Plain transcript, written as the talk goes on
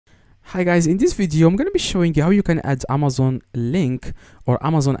Hi guys, in this video I'm going to be showing you how you can add Amazon link or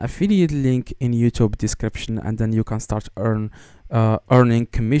Amazon affiliate link in YouTube description, and then you can start earning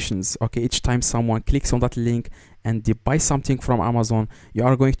commissions. Okay, each time someone clicks on that link and they buy something from Amazon, you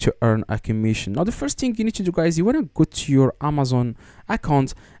are going to earn a commission. Now the first thing you need to do, guys, you want to go to your Amazon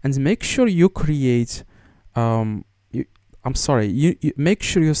account and make sure you create make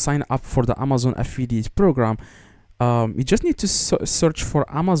sure you sign up for the Amazon affiliate program. You just need to search for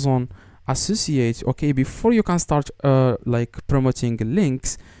Amazon Associate. Okay, before you can start like promoting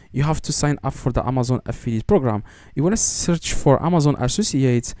links, you have to sign up for the Amazon affiliate program. You want to search for Amazon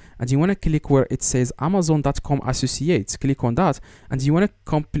Associates and you want to click where it says amazon.com associates. Click on that and you want to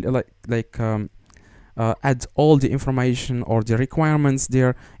complete add all the information or the requirements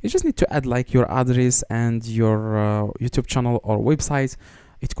there. You just need to add like your address and your YouTube channel or website.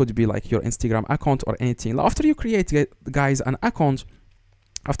 It could be like your Instagram account or anything. After you create, guys, an account,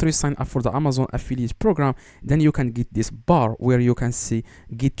 after you sign up for the Amazon affiliate program, then you can get this bar where you can see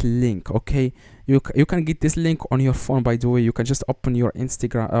get link. Okay, you can get this link on your phone. By the way, you can just open your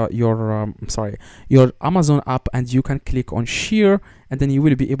Instagram your Amazon app and you can click on share, and then you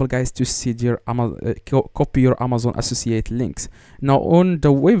will be able, guys, to see your copy your Amazon associate links. Now on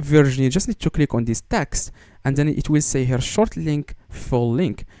the web version, you just need to click on this text and then it will say here short link, full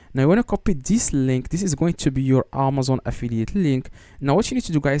link. Now you want to copy this link. This is going to be your Amazon affiliate link. Now what you need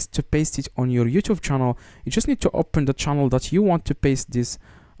to do, guys, to paste it on your YouTube channel, you just need to open the channel that you want to paste this.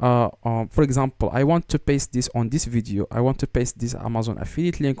 For example, I want to paste this on this video. I want to paste this Amazon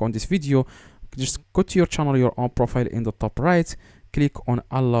affiliate link on this video. Just go to your channel, your own profile in the top right, click on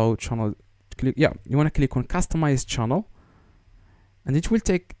allow channel. You want to click on customize channel, and it will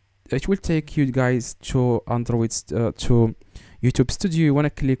take you, guys, to Android to YouTube Studio. You want to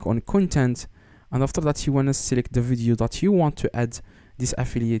click on content, and after that you want to select the video that you want to add this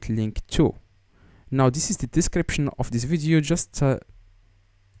affiliate link to. Now this is the description of this video. Just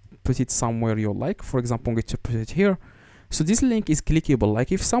put it somewhere you like. For example, I'm going to put it here. So this link is clickable.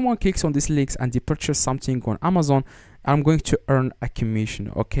 Like if someone clicks on this link and they purchase something on Amazon, I'm going to earn a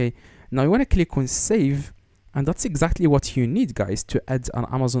commission. Okay, now you want to click on save, and that's exactly what you need, guys, to add an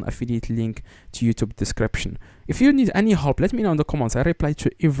Amazon affiliate link to YouTube description. If you need any help, let me know in the comments. I reply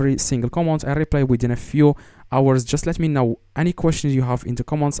to every single comment. I reply within a few hours. Just let me know any questions you have in the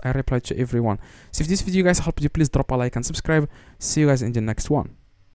comments. I reply to everyone. So if this video, guys, helped you, please drop a like and subscribe. See you guys in the next one.